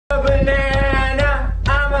a banana.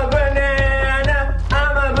 I'm a banana.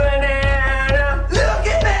 I'm a banana. Look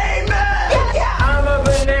at me move. I'm a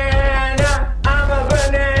banana. I'm a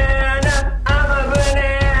banana. I'm a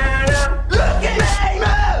banana. Look at me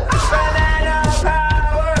move. Banana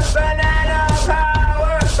power. Banana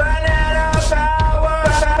power. Banana power.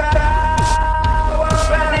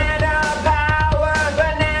 Banana power.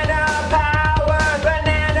 Banana power.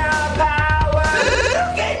 Banana power.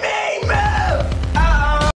 Look at me move.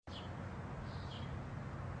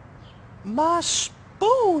 My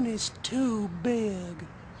spoon is too big.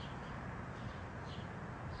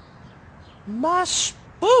 My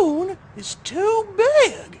spoon is too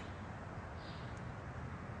big.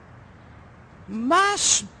 My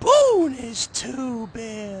spoon is too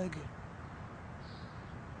big.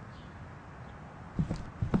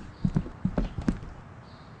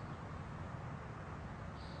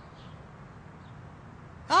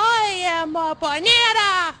 I am a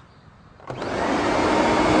banana.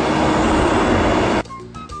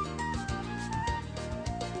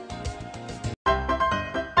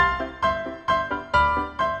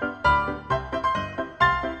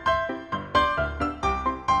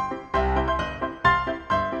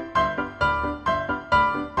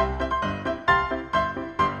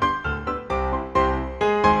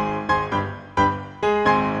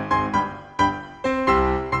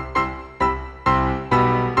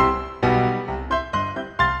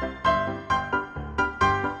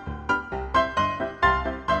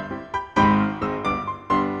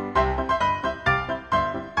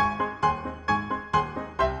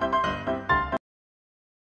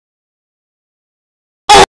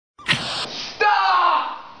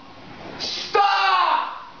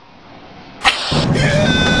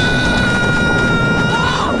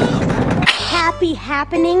 Happy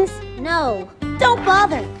happenings? No. Don't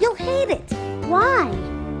bother. You'll hate it. Why?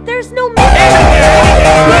 There's no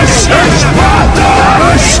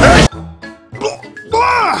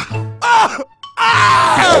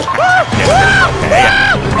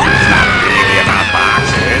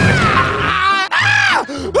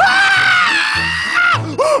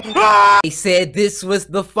They said this was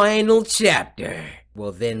the final chapter.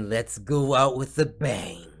 Well then, let's go out with a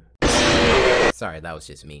bang. Sorry, that was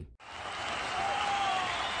just me.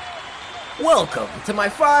 Welcome to my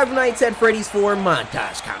Five Nights at Freddy's 4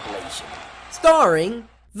 montage compilation. Starring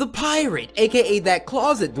the pirate, aka that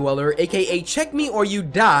closet dweller, aka check me or you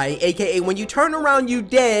die, aka when you turn around you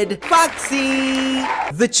dead, Foxy!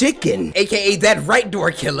 The chicken, aka that right door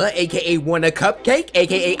killer, aka want a cupcake,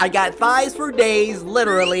 aka I got thighs for days,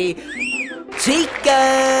 literally.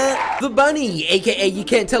 Chica! The bunny, aka you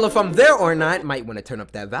can't tell if I'm there or not, might want to turn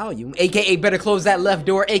up that volume, aka better close that left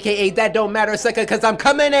door, aka that don't matter sucker cause I'm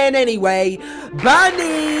coming in anyway,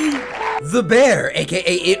 Bunny! The bear,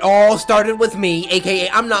 aka it all started with me, aka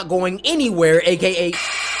I'm not going anywhere, aka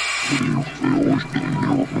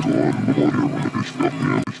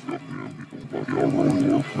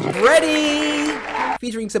Ready!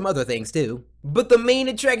 Featuring some other things too. But the main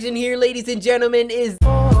attraction here, ladies and gentlemen, is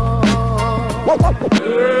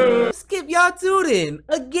Skip y'all tuned in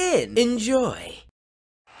again. Enjoy.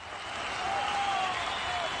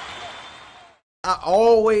 I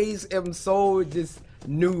always am so just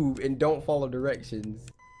noob and don't follow directions.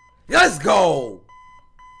 Let's go!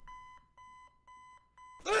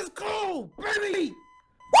 Let's go, baby!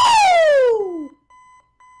 Woo!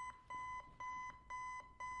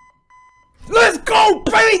 Let's go,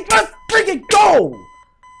 baby! Let's freaking go! Woo!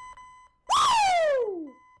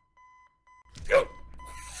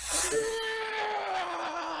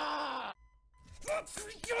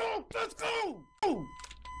 Let's go!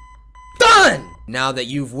 Done! Now that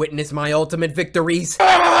you've witnessed my ultimate victories,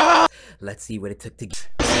 let's see what it took to get.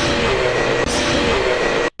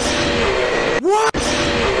 What?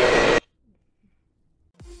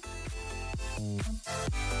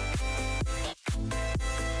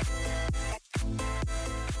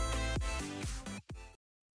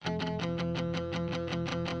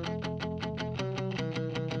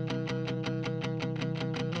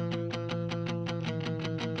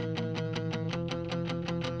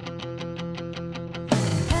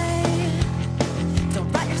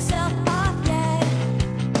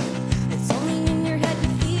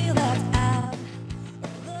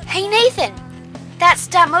 Hey Nathan, that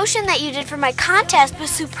stop motion that you did for my contest was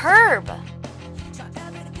superb.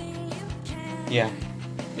 Yeah,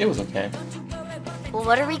 it was okay. Well,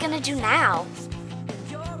 what are we gonna do now?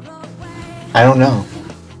 I don't know.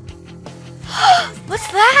 What's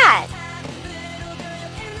that?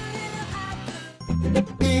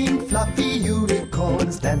 Pink fluffy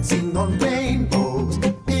unicorns dancing on rainbows.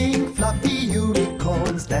 Pink fluffy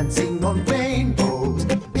unicorns dancing on rainbows.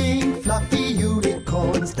 Pink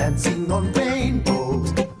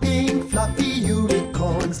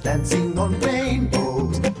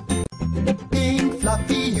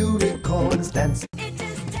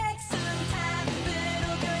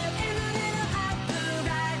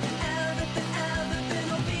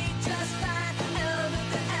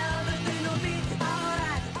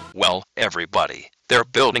everybody. They're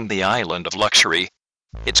building the island of luxury.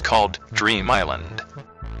 It's called Dream Island.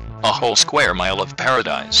 A whole square mile of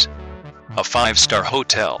paradise. A 5-star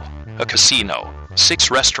hotel, a casino,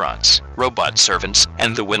 6 restaurants, robot servants,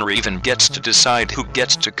 and the winner even gets to decide who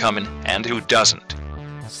gets to come in and who doesn't.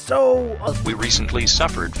 So, We recently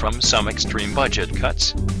suffered from some extreme budget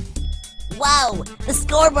cuts. Whoa, the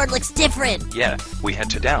scoreboard looks different. Yeah, we had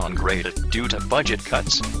to downgrade it due to budget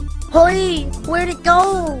cuts. Holy, where'd it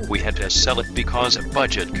go? We had to sell it because of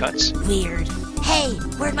budget cuts. Weird. Hey,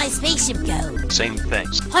 where'd my spaceship go? Same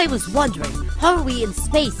things. I was wondering, how are we in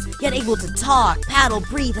space, yet able to talk, paddle,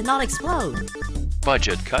 breathe, and not explode?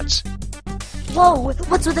 Budget cuts. Whoa,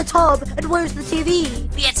 what's with the tub? And where's the TV?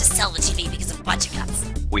 We had to sell the TV because of budget cuts.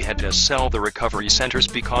 We had to sell the recovery centers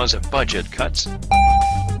because of budget cuts.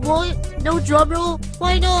 What? No drum roll?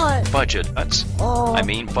 Why not? Budget cuts. Oh. I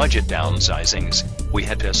mean budget downsizings. We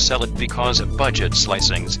had to sell it because of budget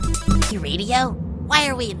slicings. Hey, radio? Why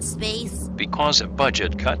are we in space? Because of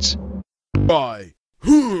budget cuts. Bye.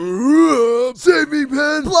 Save me,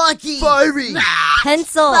 pen. Blocky! Fiery.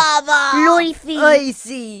 Pencil. Baba! Loify.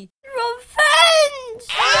 Icy! Revenge!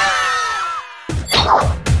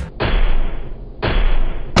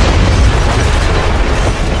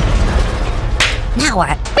 Now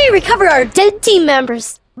what? We recovered our dead team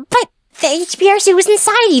members. But the HPRC was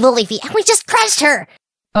inside Evil Leafy, and we just crushed her!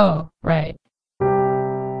 Oh, right.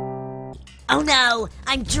 Oh no,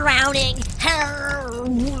 I'm drowning!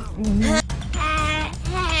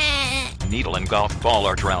 Needle and golf ball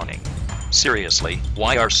are drowning. Seriously,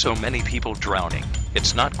 why are so many people drowning?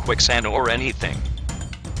 It's not quicksand or anything.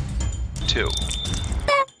 2.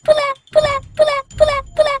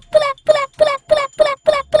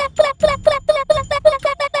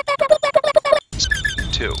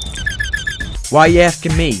 2. why you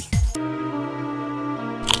asking me?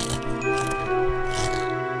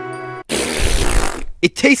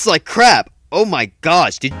 It tastes like crap! Oh my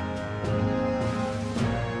gosh, did...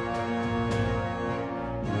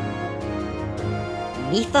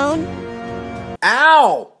 Me phone?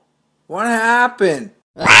 Ow! What happened?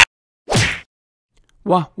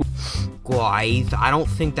 What? Guys, I don't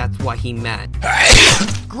think that's what he meant.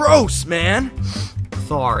 Gross, man!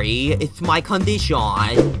 Sorry, it's my condition.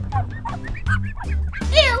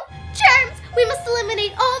 Ew! Germs! We must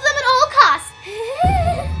eliminate all of them at all costs!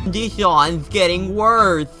 Condition's getting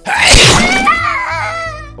worse.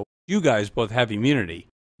 You guys both have immunity.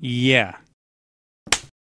 Yeah.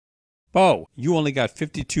 Bo, you only got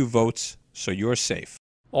 52 votes, so you're safe.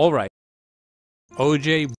 All right.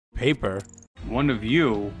 OJ, Paper, one of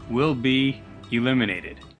you will be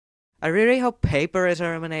eliminated. I really hope Paper is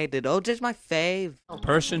eliminated. OJ's my fave.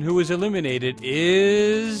 Person who is eliminated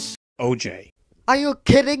is OJ. Are you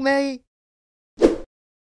kidding me?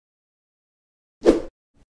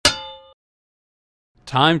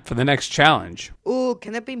 Time for the next challenge. Ooh,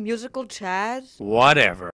 can it be musical chairs?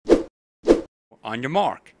 Whatever. On your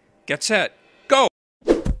mark. Get set. Go!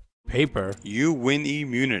 Paper, you win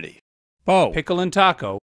immunity. Bo, Pickle, and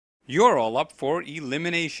Taco, you're all up for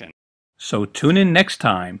elimination. So tune in next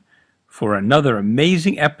time for another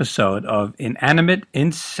amazing episode of Inanimate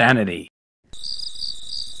Insanity.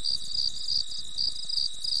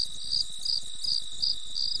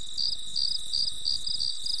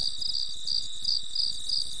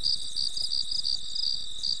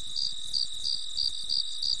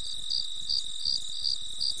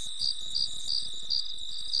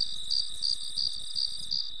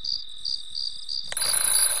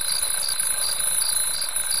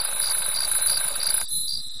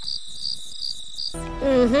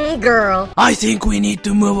 Girl. I think we need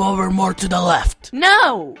to move over more to the left.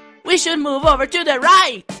 No! We should move over to the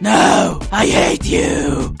right! No, I hate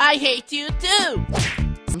you. I hate you too!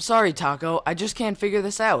 I'm sorry, Taco. I just can't figure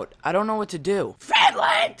this out. I don't know what to do.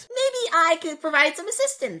 Finland! Maybe I could provide some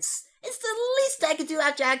assistance. It's the least I could do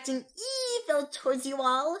after acting evil towards you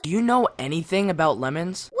all. Do you know anything about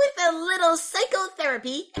lemons? With a little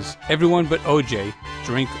psychotherapy. Everyone but OJ,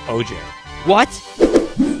 drink OJ. What?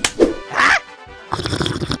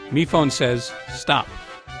 Me phone says, stop.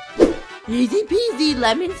 Easy peasy,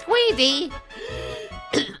 lemon squeezy.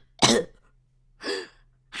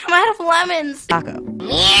 I'm out of lemons. Taco.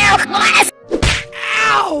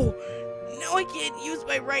 Ow! Now I can't use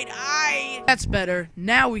my right eye. That's better.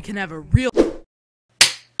 Now we can have a real...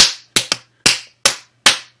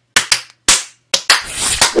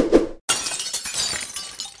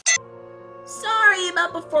 Sorry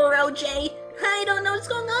about before, OJ. I don't know what's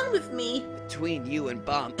going on with me. Between you and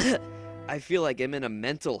Bomb, I feel like I'm in a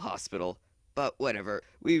mental hospital. But whatever,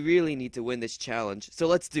 we really need to win this challenge, so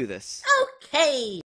let's do this. Okay.